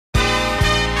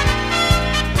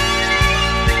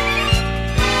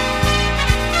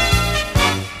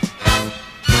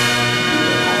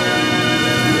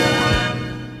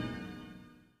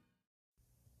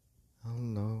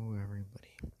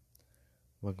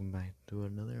welcome back to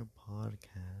another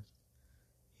podcast.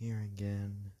 Here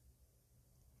again,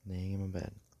 laying in my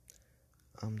bed.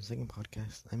 The second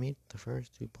podcast, I made the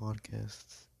first two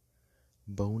podcasts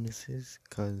bonuses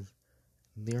because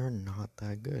they are not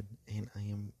that good, and I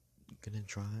am gonna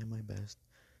try my best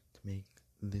to make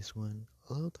this one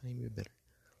a little tiny bit better.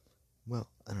 Well,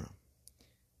 I don't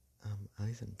know. At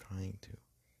least I'm trying to.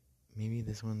 Maybe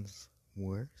this one's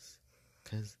worse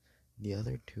because the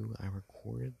other two I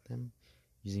recorded them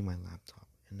using my laptop,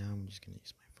 and now I'm just gonna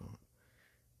use my phone.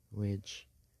 Which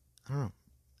I don't know.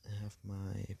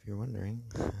 If you're wondering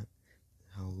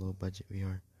how low budget we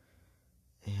are,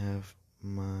 I have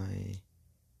my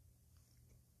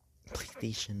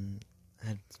PlayStation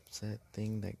headset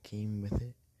thing that came with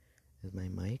it as my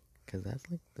mic, because that's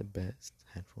like the best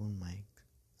headphone mic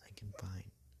I can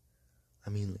find. I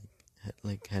mean,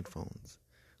 like headphones.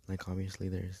 Like obviously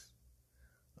there's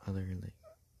other like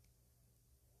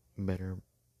better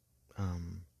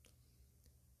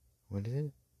what is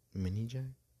it? Mini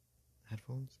jack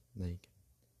headphones that you can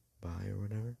buy or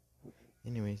whatever.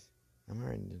 Anyways, I'm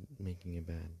already making it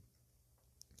bad.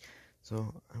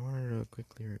 So I wanted to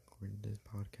quickly record this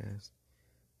podcast.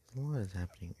 A lot is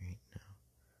happening right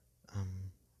now.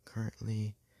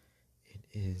 Currently it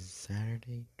is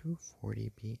Saturday,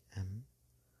 2:40 p.m.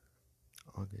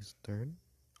 August 3rd.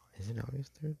 Is it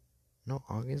August 3rd? No,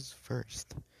 August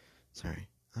 1st. Sorry,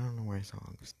 I don't know where I saw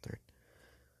August 3rd.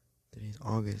 Today's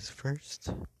August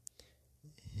 1st,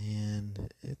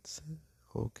 and it's an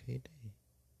okay day,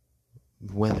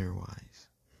 weather-wise.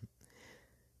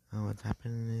 What's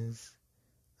happening is,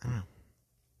 I don't know,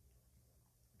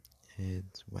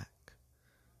 it's whack.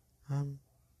 I don't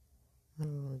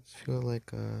know, it just feels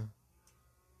like a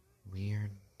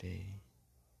weird day.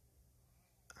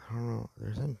 I don't know,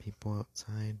 there's some people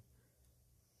outside.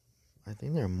 I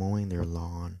think they're mowing their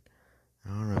lawn. I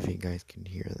don't know if you guys can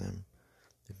hear them.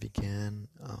 If you can,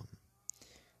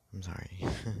 I'm sorry.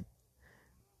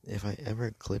 If I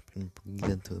ever clip and breathe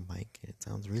into the mic and it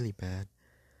sounds really bad,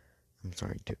 I'm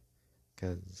sorry too.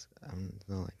 Because it's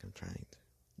not like I'm trying to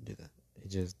do that. It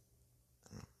just,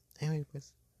 I don't know.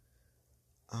 Anyways,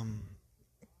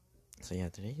 so yeah,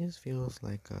 today just feels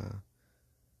like a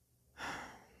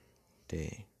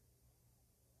day.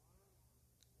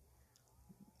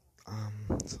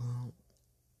 So,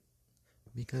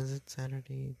 because it's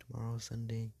Saturday, tomorrow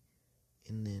Sunday,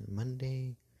 and then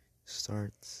Monday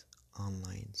starts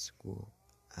online school,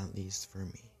 at least for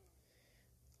me.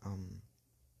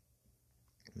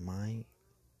 My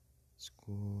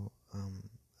school, I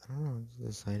don't know,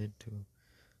 decided to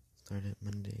start it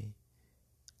Monday,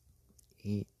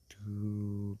 8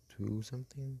 to 2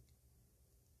 something,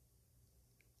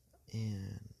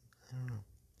 and I don't know,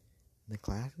 the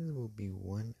classes will be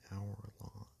 1 hour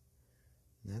long.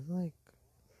 That's like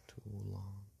too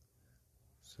long,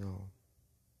 so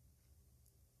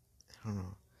I don't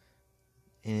know,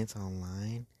 and it's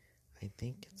online. I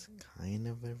think it's kind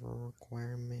of a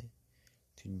requirement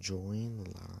to join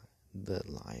the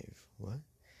live, what?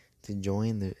 To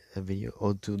join the video,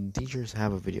 or to teachers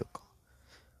have a video call,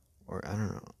 or I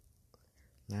don't know.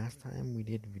 Last time we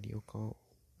did video call.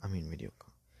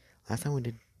 Last time we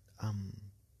did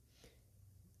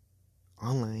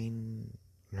online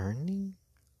learning,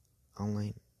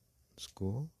 online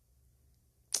school.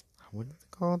 What is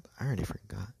it called? I already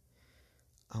forgot.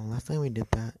 Last time we did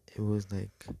that, it was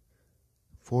like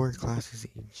 4 classes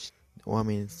each. Well, I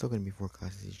mean, it's still gonna be 4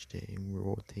 classes each day, and we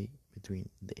rotate between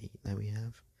the 8 that we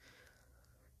have.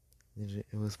 It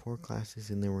was 4 classes,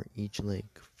 and they were each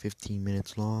like 15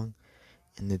 minutes long.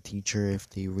 And the teacher, if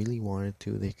they really wanted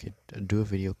to, they could do a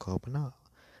video call, but not.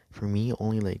 For me,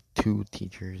 only like 2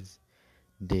 teachers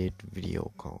did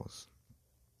video calls,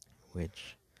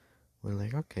 which were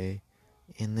like, okay.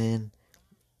 And then,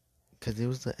 because it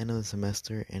was the end of the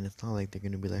semester, and it's not like they're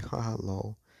going to be like, haha,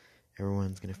 lol,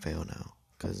 everyone's going to fail now,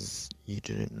 because you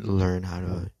didn't learn how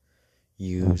to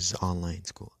use online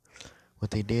school.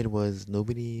 What they did was,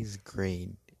 nobody's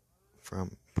grade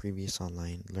from previous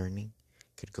online learning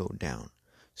could go down.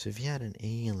 So if you had an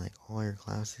A in like all your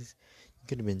classes, you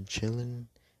could have been chilling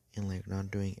and like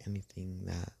not doing anything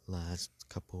that last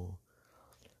couple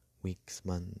weeks,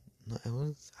 month. No, it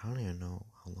was, I don't even know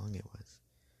how long it was.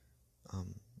 I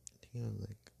think it was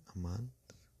like a month.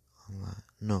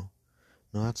 No,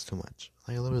 that's too much.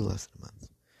 Like a little bit less than a month.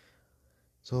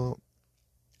 So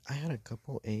I had a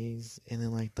couple A's, and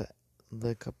then like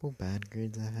the couple bad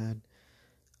grades I had,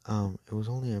 it was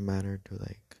only a matter to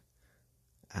like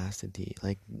ask the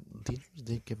teachers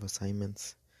did give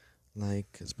assignments,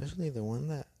 like especially the one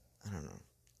that, I don't know,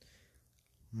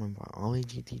 my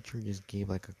biology teacher just gave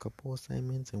like a couple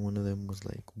assignments, and one of them was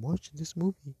like, watch this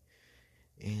movie.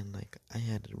 And like I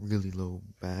had a really low,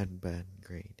 bad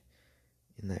grade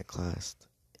in that class,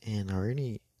 and I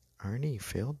already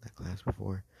failed that class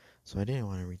before, so I didn't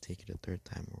want to retake it a third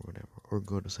time or whatever, or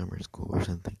go to summer school or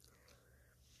something.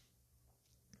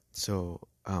 So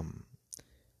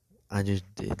I just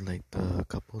did like the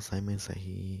couple assignments that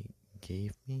he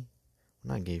gave me,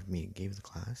 not gave me, gave the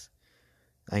class.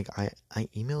 Like I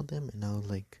emailed them and I was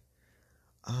like,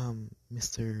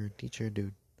 Mr. Teacher,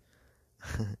 dude,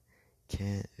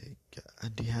 can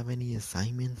do you have any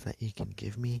assignments that you can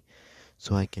give me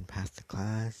so I can pass the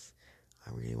class?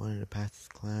 I really wanted to pass this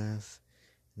class.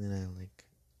 And then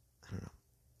I don't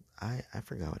know. I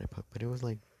forgot what I put, but it was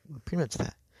like pretty much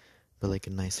that, but like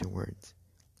in nicer words.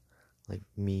 Like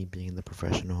me being the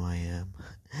professional I am.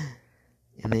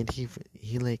 And then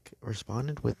he like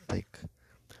responded with like,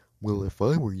 well, if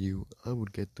I were you, I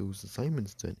would get those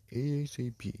assignments done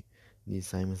ASAP. The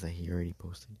assignments that he already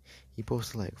posted. He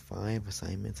posted like 5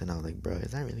 assignments, and I was like, bro,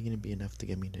 is that really gonna be enough to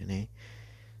get me to an A?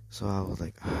 So I was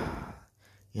like,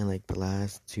 and like the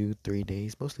last 2-3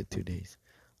 days, mostly 2 days,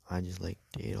 I just like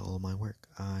did all of my work.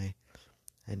 I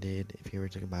did, if you ever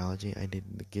took biology, I did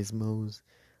the gizmos,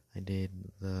 I did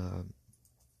the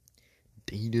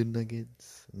data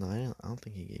nuggets. No, I don't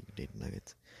think he gave you data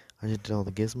nuggets. I just did all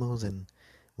the gizmos, and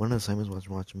one of the assignments was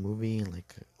watch a movie, and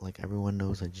like everyone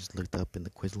knows, I just looked up in the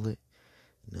Quizlet,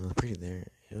 and it was pretty there.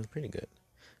 It was pretty good.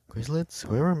 Quizlets,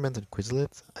 whoever invented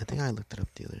Quizlets, I think I looked it up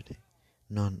the other day.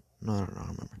 No, I don't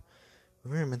remember.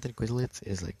 Whoever invented Quizlets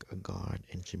is like a god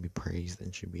and should be praised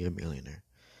and should be a millionaire.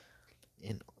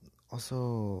 And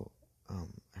also,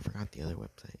 I forgot the other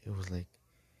website. It was like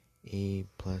A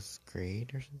plus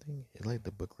grade or something. It's like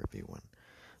the book review one.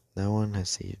 That one has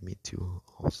saved me too,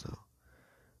 also.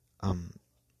 Um.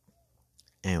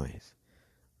 Anyways,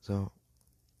 so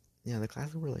yeah, the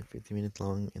classes were like 50 minutes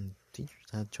long, and teachers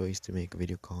had choice to make a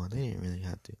video call. They didn't really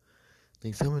have to.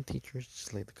 Like some of the teachers,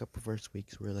 just like the couple first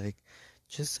weeks, were like,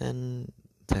 just send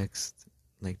text,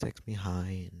 like text me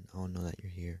hi, and I'll know that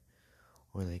you're here.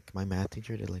 Or like my math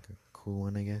teacher did like a cool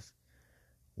one, I guess,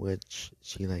 which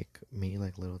she like made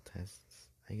like little tests,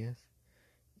 I guess,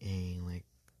 and like,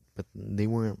 but they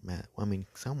weren't math. I mean,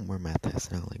 some were math tests,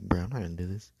 and I was like, bro, I'm not gonna do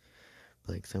this.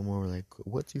 But like some were like,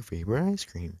 what's your favorite ice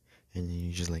cream? And then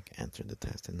you just like answer the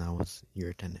test, and that was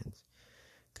your attendance,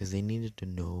 because they needed to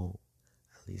know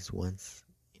at least once,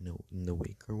 in the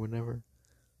week or whatever,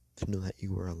 to know that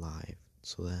you were alive,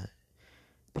 so that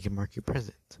they can mark you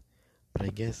present. But I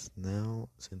guess now,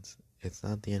 since it's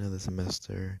not the end of the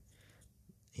semester,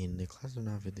 and the classes are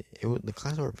not the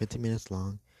classes were 50 minutes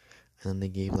long, and then they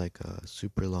gave like a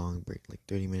super long break, like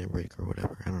 30-minute break or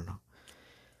whatever. I don't know.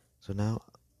 So now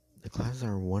the classes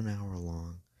are 1 hour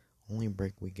long. Only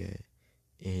break we get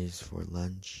is for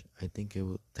lunch. I think it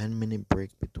was 10-minute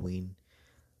break between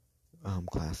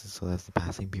classes, so that's the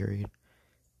passing period,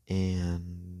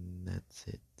 and that's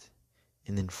it.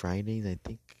 And then Fridays, I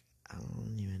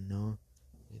don't even know.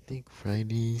 I think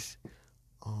Fridays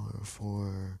are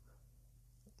for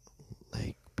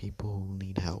like people who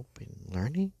need help in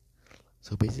learning.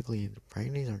 So basically,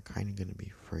 Fridays are kind of gonna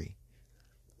be free,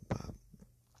 but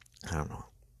I don't know.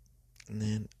 And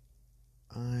then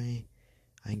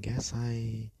I guess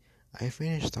I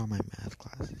finished all my math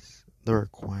classes. The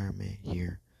requirement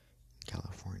here in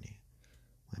California,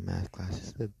 my math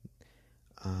classes,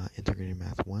 integrated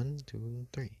math 1, 2,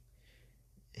 and 3,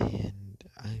 and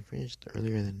I finished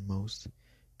earlier than most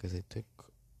because I took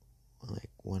like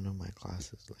one of my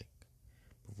classes like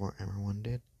before everyone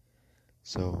did.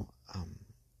 So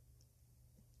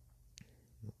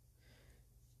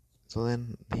so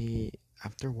then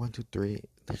after 1, 2, 3,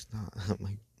 there's not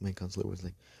my counselor was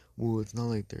like, well, it's not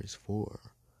like there's 4.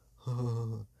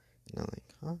 And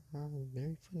I'm like,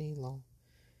 very funny, lol.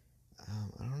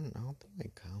 I don't think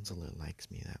my counselor likes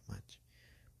me that much.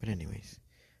 But anyways,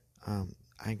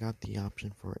 I got the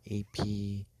option for AP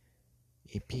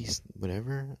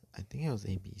whatever. I think it was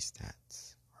AP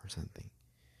stats or something,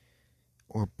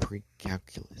 or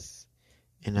pre-calculus.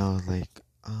 And I was like,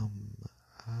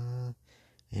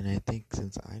 and I think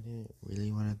since I didn't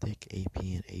really want to take AP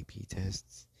and AP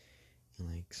tests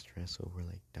and like stress over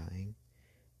like dying,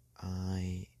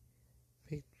 I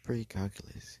picked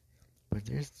pre-calculus. But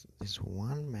there's this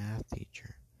one math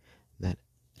teacher that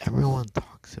everyone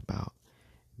talks about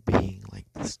being like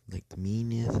this, like the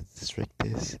meanest, the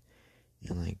strictest,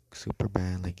 and like super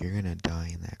bad, like you're gonna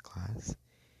die in that class.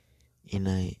 And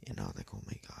I was like, oh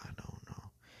my god, oh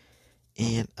no.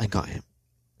 And I got him.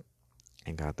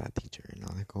 I got that teacher, and I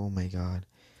was like, oh my god,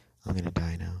 I'm gonna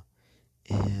die now.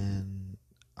 And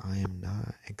I am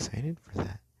not excited for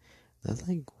that. That's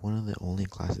like one of the only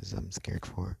classes I'm scared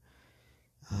for.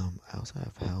 I also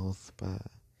have health, but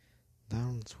that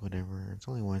one's whatever. It's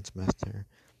only one semester,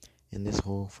 and this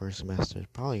whole first semester is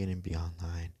probably gonna be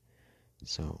online,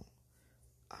 so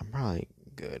I'm probably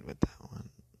good with that one.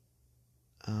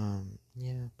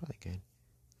 Yeah, probably good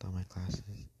with all my classes.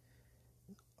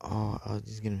 Oh, I was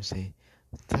just gonna say,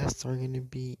 tests are gonna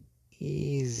be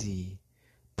easy,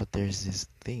 but there's this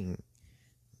thing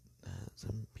that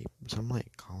some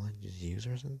like colleges use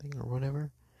or something or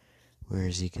whatever,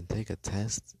 whereas you can take a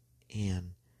test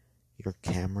and your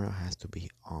camera has to be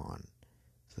on.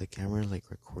 So the camera is like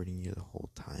recording you the whole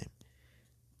time,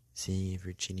 seeing if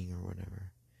you're cheating or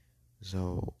whatever.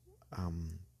 So, I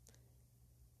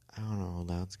don't know how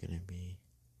that's gonna be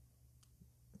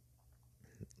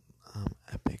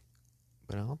epic,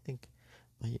 but I don't think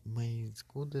my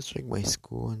school district, my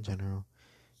school in general,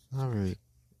 is not really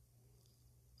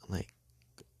like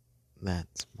that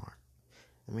smart.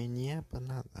 I mean, yeah, but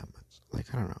not that much.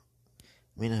 Like, I don't know.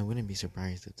 I mean, I wouldn't be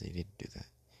surprised if they did do that,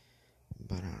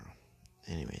 but I don't know.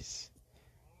 Anyways,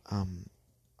 um,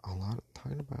 a lot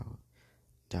talking about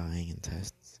dying in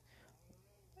tests.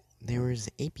 There was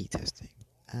AP testing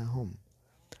at home,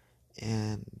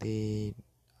 and they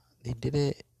did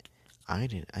it. I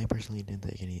didn't. I personally didn't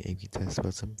take any AP tests,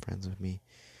 but some friends of me,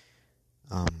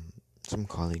 some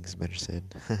colleagues, better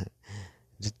said,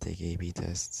 did take AP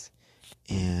tests,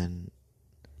 and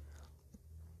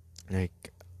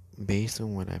like based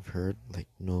on what I've heard, like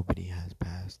nobody has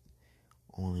passed.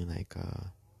 Only like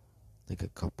a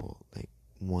couple, like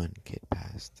one kid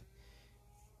passed,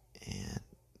 and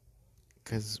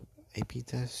because AP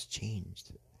tests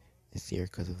changed this year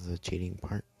because of the cheating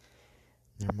part,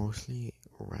 they're mostly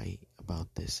right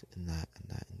about this and that and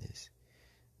that and this.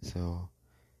 So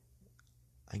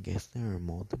I guess there were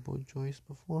multiple choice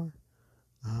before.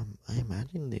 I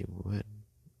imagine they would.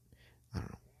 I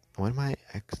don't know. When my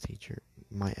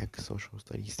ex social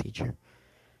studies teacher,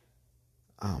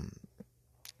 um,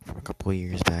 for a couple of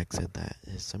years back said that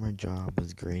his summer job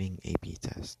was grading AP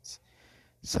tests.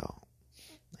 So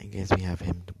I guess we have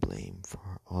him to blame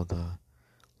for all the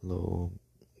low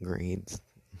grades.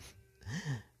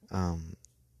 um,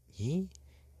 he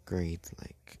grades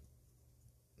like,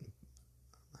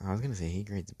 I was gonna say he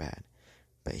grades bad,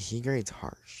 but he grades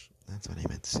harsh. That's what I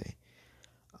meant to say.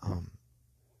 Um,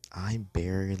 I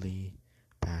barely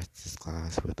passed this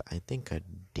class with I think a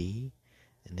D,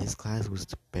 and this class was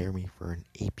to prepare me for an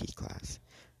AP class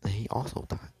that he also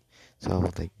taught. So I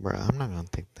was like, bro, I'm not gonna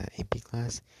take that AP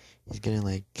class. He's gonna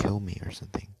like kill me or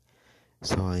something.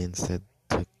 So I instead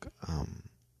took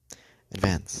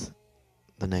advanced,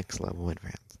 the next level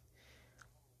advanced,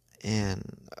 and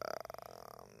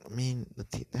I mean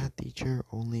that teacher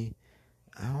only.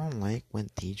 I don't like when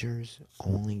teachers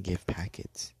only give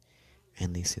packets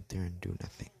and they sit there and do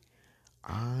nothing.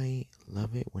 I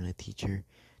love it when a teacher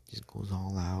just goes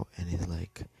all out and is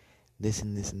like, this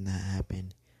and that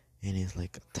happened, and is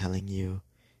like telling you,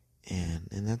 and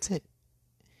that's it.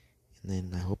 And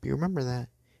then I hope you remember that.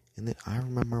 And then I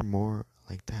remember more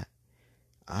like that.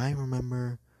 I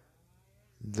remember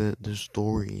the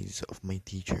stories of my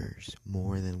teachers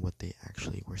more than what they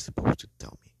actually were supposed to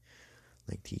tell me,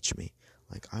 like teach me.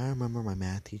 Like I remember my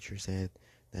math teacher said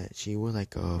that she was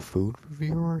like a food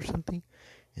reviewer or something,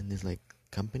 and this like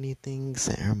company thing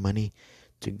sent her money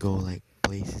to go like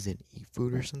places and eat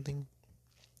food or something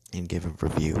and give a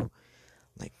review.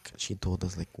 Like she told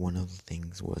us like one of the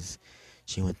things was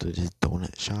she went to this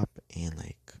donut shop and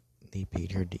like they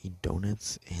paid her to eat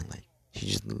donuts and like she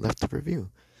just left a review.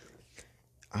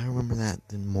 I remember that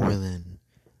then more than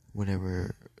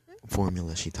whatever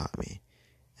formula she taught me.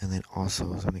 And then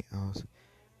also something else,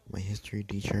 my history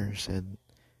teacher said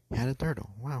he had a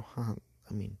turtle. Wow, huh?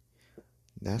 I mean,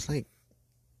 that's like,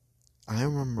 I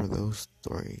remember those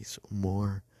stories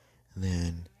more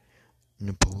than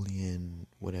Napoleon,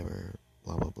 whatever,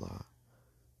 blah blah blah.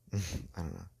 I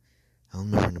don't know. I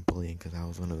don't remember Napoleon because that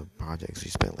was one of the projects we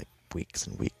spent like weeks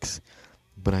and weeks.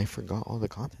 But I forgot all the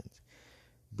contents.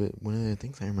 But one of the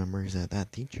things I remember is that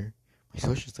that teacher, my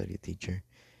social studies teacher,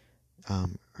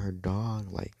 her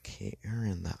dog like hit her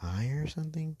in the eye or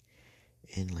something,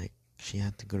 and like she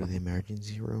had to go to the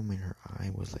emergency room, and her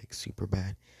eye was like super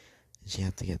bad, and she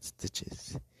had to get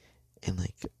stitches. And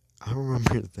like I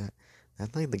remember that.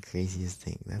 That's like the craziest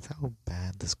thing. That's how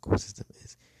bad the school system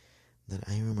is. That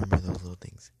I remember those little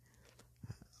things.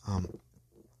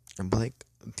 But like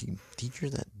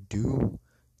teachers that do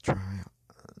try,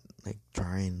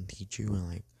 try and teach you and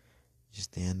like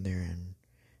just stand there and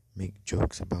make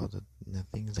jokes about the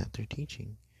things that they're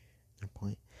teaching. Their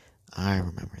point. I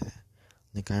remember that.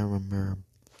 Like I remember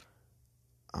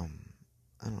um,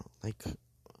 I don't know, like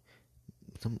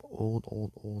some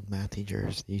old math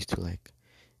teachers used to like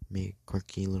make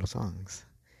quirky little songs,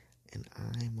 and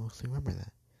I mostly remember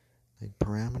that. Like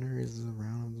parameter is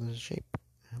around the shape.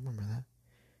 I remember that.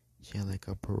 She had like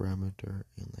a parameter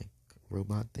and like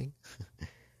robot thing,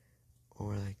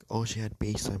 or like she had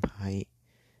base time height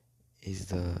is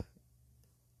the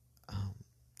um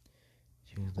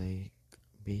she was like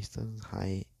base time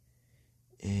height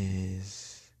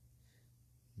is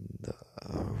the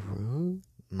root.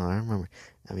 No, I remember.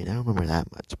 I mean, I don't remember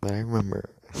that much, but I remember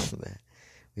that,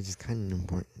 which is kind of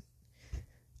important.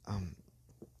 Um.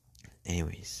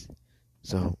 Anyways,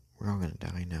 so we're all gonna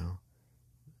die now.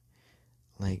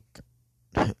 Like,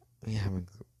 we have a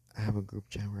I have a group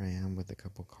chat where I am with a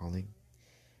couple colleagues,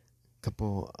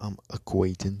 couple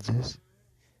acquaintances.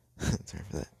 Sorry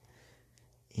for that.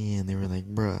 And they were like,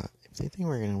 "Bruh, if they think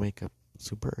we're gonna wake up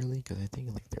super early, because I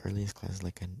think like the earliest class is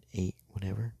like an 8,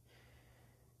 whatever."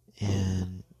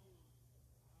 And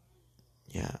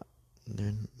yeah,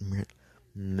 then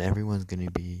everyone's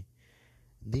gonna be.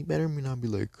 They better not be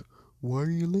like, "Why are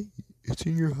you late? It's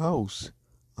in your house."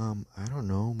 I don't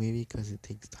know. Maybe because it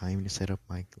takes time to set up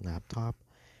my laptop.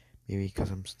 Maybe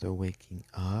because I'm still waking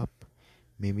up.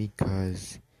 Maybe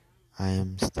because I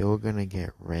am still gonna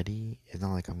get ready. It's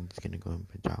not like I'm just gonna go in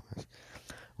pajamas.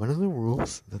 One of the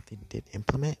rules that they did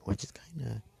implement, which is kind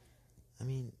of, I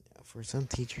mean, for some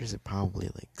teachers it probably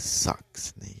like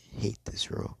sucks. They hate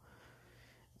this rule.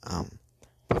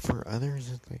 But for others,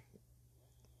 it's like,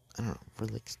 I don't know. For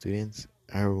like students,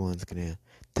 everyone's gonna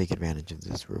take advantage of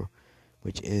this rule,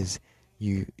 which is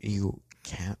you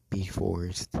can't be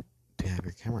forced to have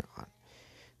your camera on.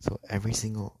 So every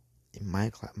single in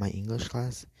my English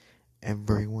class,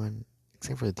 everyone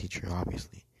except for the teacher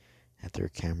obviously had their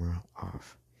camera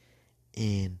off.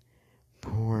 And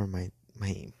my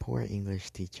poor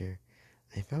English teacher,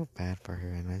 I felt bad for her,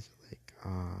 and I was like,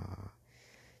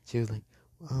 she was like,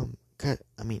 cut.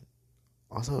 I mean,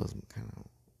 also it was kind of,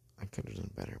 I could have done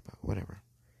better, but whatever.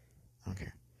 I don't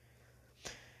care.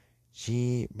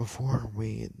 She before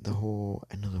the whole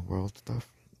end of the world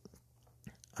stuff,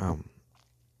 um,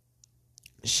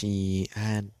 she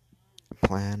had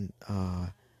planned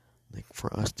like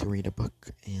for us to read a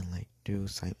book and like do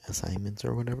assignments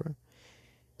or whatever.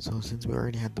 So since we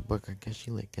already had the book, I guess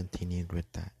she like continued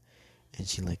with that, and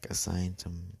she like assigned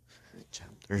some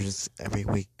chapters every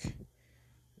week,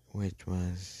 which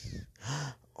was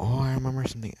I remember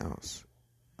something else.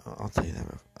 I'll tell you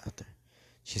that after.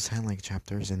 She assigned like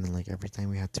chapters, and then like every time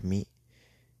we had to meet,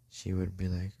 she would be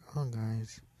like, "Oh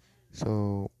guys,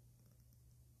 so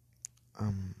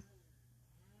um,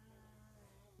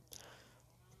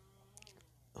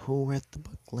 who read the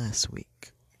book last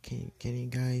week? Can you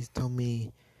guys tell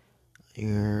me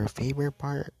your favorite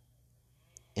part?"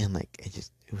 And like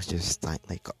it was just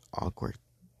like awkward,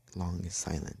 long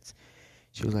silence.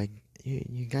 She was like,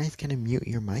 "You guys can mute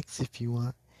your mics if you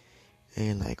want,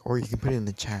 and like, or you can put it in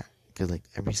the chat, because like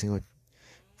every single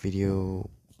video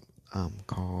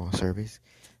call service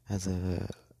has a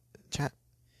chat,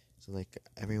 so like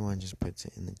everyone just puts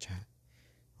it in the chat,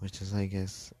 which is I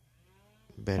guess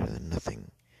better than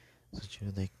nothing." So she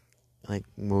would like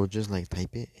we'll just like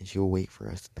type it, and she'll wait for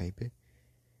us to type it,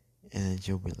 and then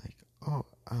she'll be like, "Oh,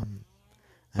 I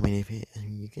mean,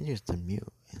 you can just unmute,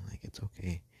 and like it's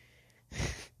okay."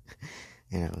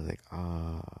 And I was like,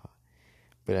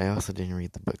 but I also didn't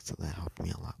read the book, so that helped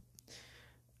me a lot.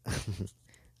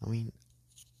 I mean,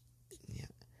 yeah.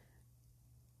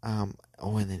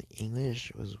 And then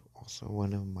English was also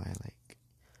one of my like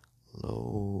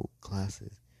low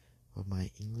classes. But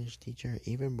my English teacher,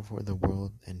 even before the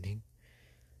world ending,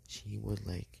 she would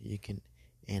like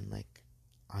and like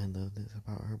I love this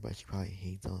about her, but she probably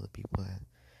hates all the people that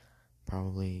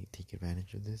probably take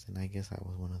advantage of this, and I guess I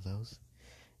was one of those.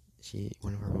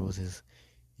 One of her rules is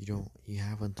you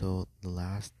have until the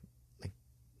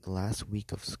last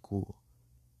week of school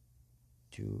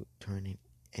to turn in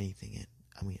anything in.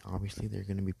 I mean, obviously there are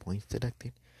going to be points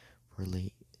deducted for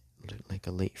like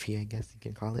a late fee, I guess you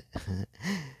can call it.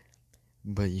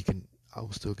 But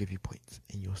I'll still give you points,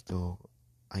 and you'll still,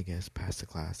 I guess, pass the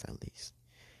class at least.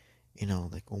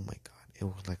 Like, oh my god, it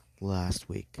was like last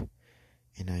week,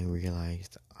 and I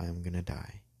realized I'm gonna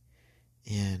die,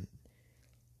 and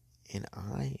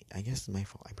I guess it's my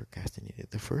fault. I procrastinated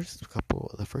the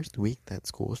first week that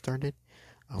school started.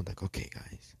 I was like, okay,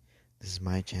 guys, this is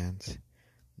my chance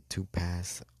to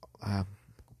pass a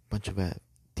bunch of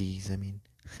D's. I mean,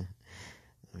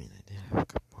 I did have a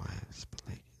couple F's, but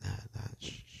like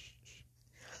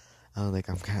I was like,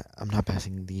 I'm not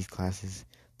passing these classes.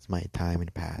 It's my time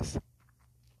to pass.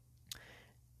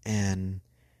 And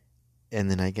and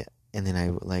then I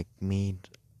like made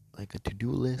like a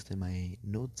to-do list in my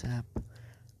notes app.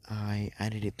 I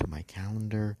added it to my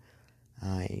calendar.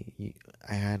 I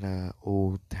I had a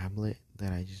old tablet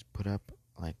that I just put up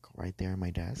like right there on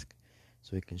my desk,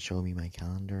 so it can show me my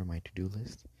calendar, my to-do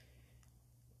list.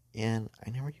 And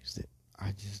I never used it.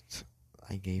 I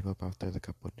gave up after the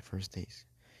couple of the first days.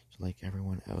 So like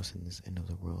everyone else in this end of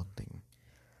the world thing,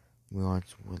 we all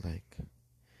just were like,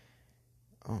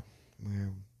 oh,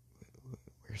 we're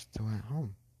we're still at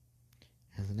home.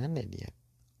 Hasn't ended yet.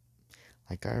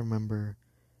 Like I remember,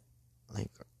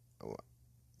 like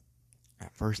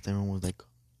at first everyone was like,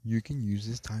 you can use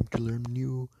this time to learn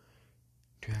new,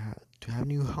 to have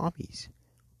new hobbies,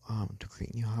 to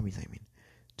create new hobbies. I mean,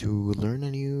 to learn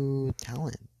a new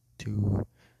talent, to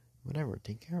whatever,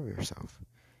 take care of yourself.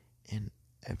 And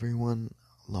everyone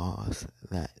lost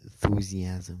that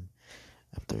enthusiasm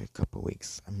after a couple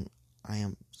weeks. I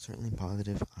am certainly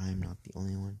positive I'm not the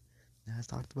only one that has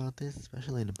talked about this,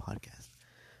 especially in the podcast.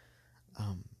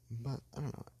 But I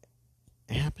don't know.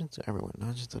 It happens to everyone,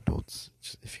 not just adults.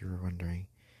 Just if you were wondering,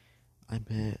 I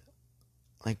bet.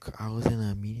 Like I was in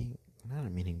a meeting, not a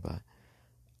meeting, but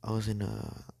I was in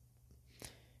a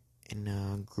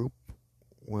group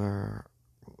where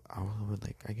I was with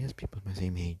like I guess people my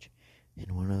same age,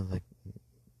 and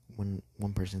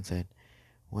one person said,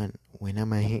 when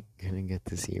am I gonna get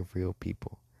to see real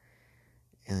people?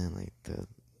 And then like the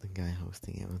guy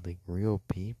hosting it was like real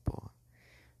people,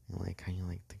 and like kind of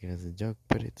like took it as a joke,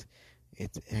 but it's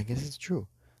I guess it's true.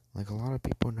 Like a lot of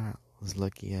people are not as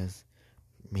lucky as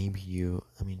maybe you.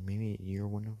 I mean, maybe you're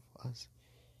one of us.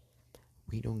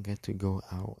 We don't get to go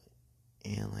out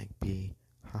and like be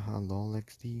haha lol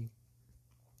XD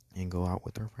and go out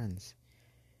with our friends,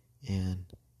 and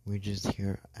we're just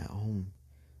here at home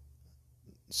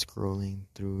scrolling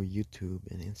through YouTube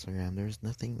and Instagram. There's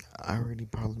nothing. I already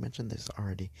probably mentioned this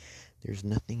already. There's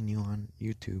nothing new on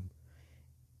YouTube.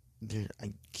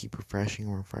 I keep refreshing.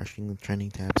 The trending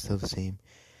tab's still the same.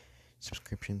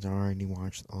 Subscriptions I already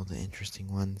watched all the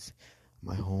interesting ones.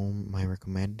 My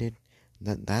recommended.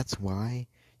 That's why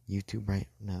YouTube right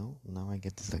now. Now I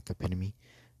get this like epitome.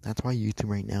 That's why YouTube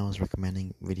right now is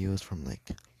recommending videos from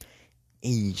like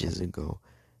ages ago.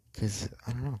 Cause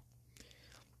I don't know.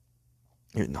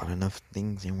 There's not enough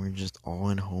things, and we're just all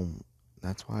in home.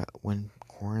 That's why when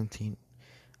quarantine,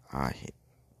 I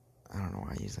I don't know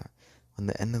why I use that. When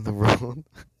the end of the world,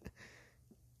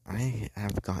 I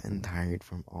have gotten tired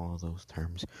from all those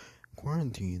terms.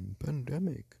 Quarantine,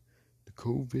 pandemic, the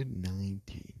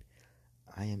COVID-19.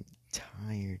 I am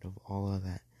tired of all of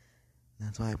that.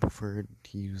 That's why I prefer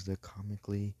to use the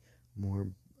comically more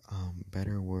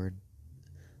better word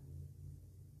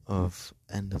of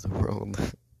end of the world.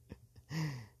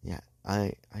 Yeah,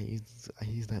 I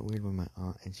use that word with my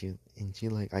aunt, and she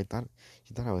like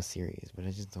she thought I was serious, but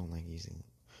I just don't like using it.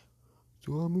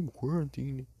 So I'm in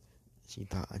quarantine. She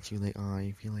was like, oh,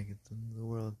 you feel like it's the end of the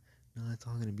world. No, it's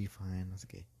all gonna be fine. That's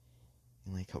okay.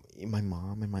 And like my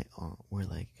mom and my aunt were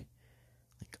like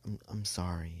I'm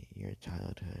sorry, your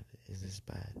childhood is this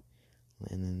bad.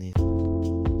 And then they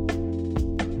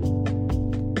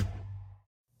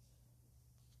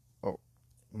oh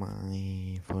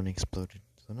my phone exploded.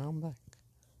 So now I'm back.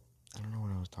 I don't know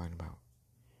what I was talking about.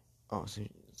 Oh, so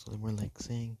they were like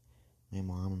saying, my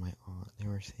mom and my aunt, they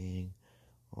were saying,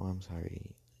 "Oh, I'm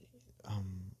sorry,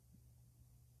 um,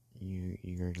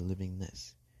 you're living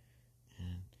this,"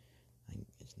 and like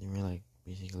they were like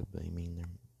basically blaming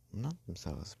them, not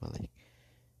themselves, but like,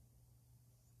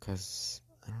 cause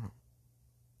I don't know.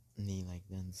 And they like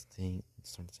then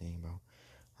started saying about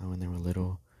how when they were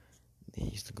little, they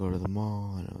used to go to the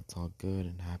mall and it's all good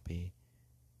and happy,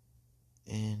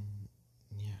 and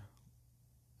yeah,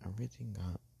 everything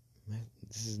got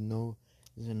this is a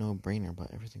no-brainer,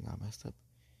 but everything got messed up,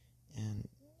 and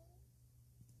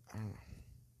I don't know.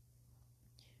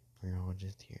 We're all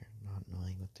just here, not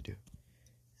knowing what to do,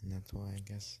 and that's why I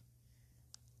guess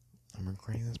I'm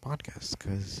recording this podcast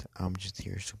because I'm just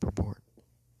here super bored.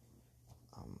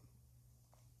 Um,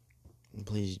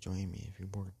 Please join me if you're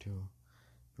bored too,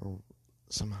 or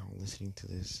somehow listening to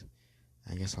this.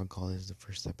 I guess I'll call this the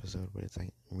first episode, but it's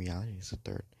like in reality it's the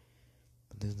third.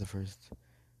 But this is the first,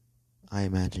 I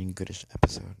imagine, goodish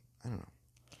episode. I don't know.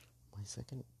 My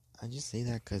second, I just say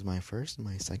that because my first and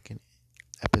my second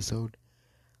episode,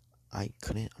 I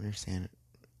couldn't understand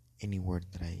any word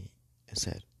that I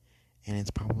said. And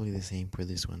it's probably the same for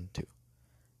this one too.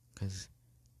 Because,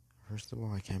 first of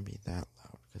all, I can't be that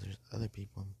loud because there's other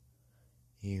people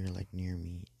here, like, near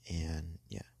me. And,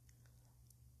 yeah.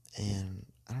 And,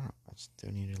 I don't know. I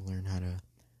still need to learn how to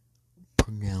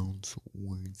pronounce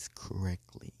words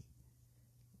correctly.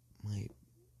 My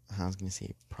was gonna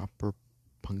say proper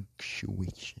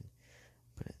punctuation,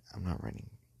 but I'm not writing.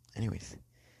 Anyways,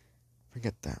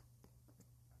 forget that.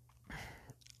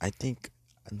 I think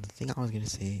the thing I was gonna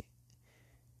say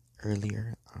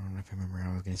earlier, I don't know if I remember,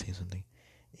 I was gonna say something,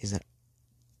 is that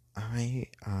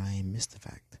I missed the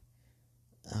fact.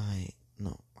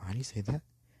 No, how do you say that?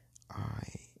 I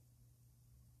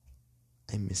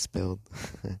misspelled.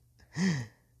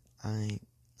 I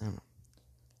don't know.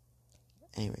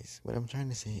 Anyways, what I'm trying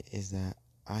to say is that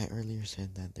I earlier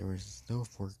said that there was still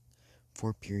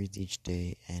four periods each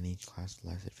day and each class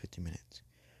lasted 50 minutes.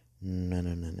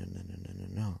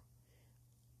 No.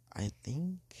 I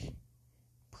think,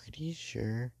 pretty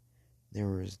sure there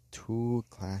was 2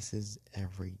 classes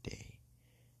every day,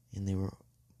 and they were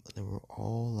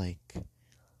all like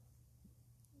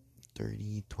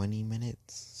 20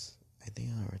 minutes. I think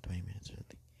they were 20 minutes or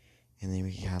something. And then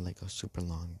we had like a super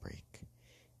long break.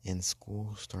 And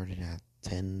school started at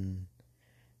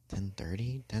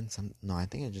 10:30, 10 some. No, I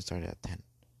think it just started at 10.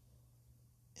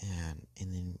 And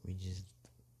then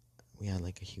we had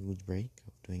like a huge break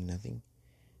of doing nothing.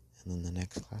 And then the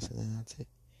next class, and then that's it.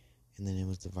 And then it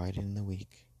was divided in the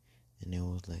week. And it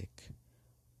was like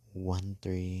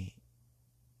 1-3.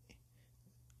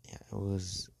 Yeah, it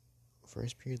was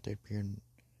first period, third period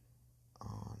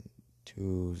on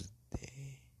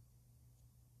Tuesday.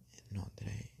 No,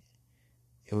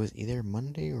 it was either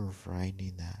Monday or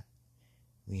Friday that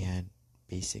we had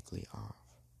basically off.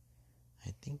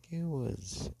 I think it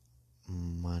was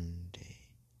Monday.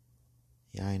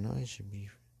 Yeah, I know it should be.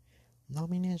 No, I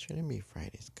mean, it shouldn't be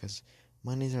Fridays, because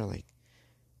Mondays are like,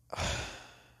 I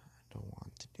don't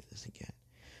want to do this again.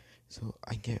 So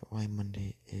I get why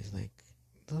Monday is like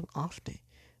the off day.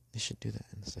 They should do that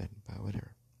instead, but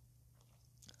whatever.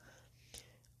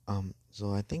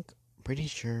 So I think, pretty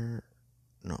sure,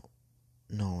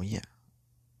 yeah,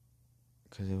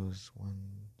 because it was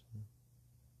one.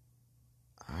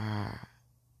 I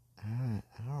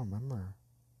don't remember.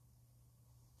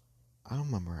 I don't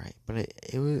remember right, but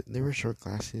it was, they were short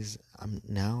classes. I'm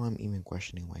even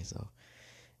questioning myself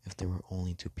if there were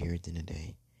only 2 periods in a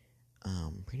day.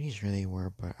 Pretty sure they were,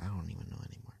 but I don't even know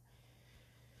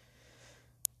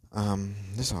anymore.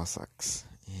 This all sucks,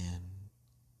 and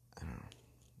I don't know.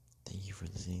 Thank you for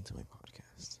listening to my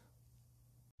podcast.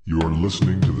 You are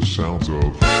listening to the sounds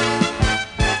of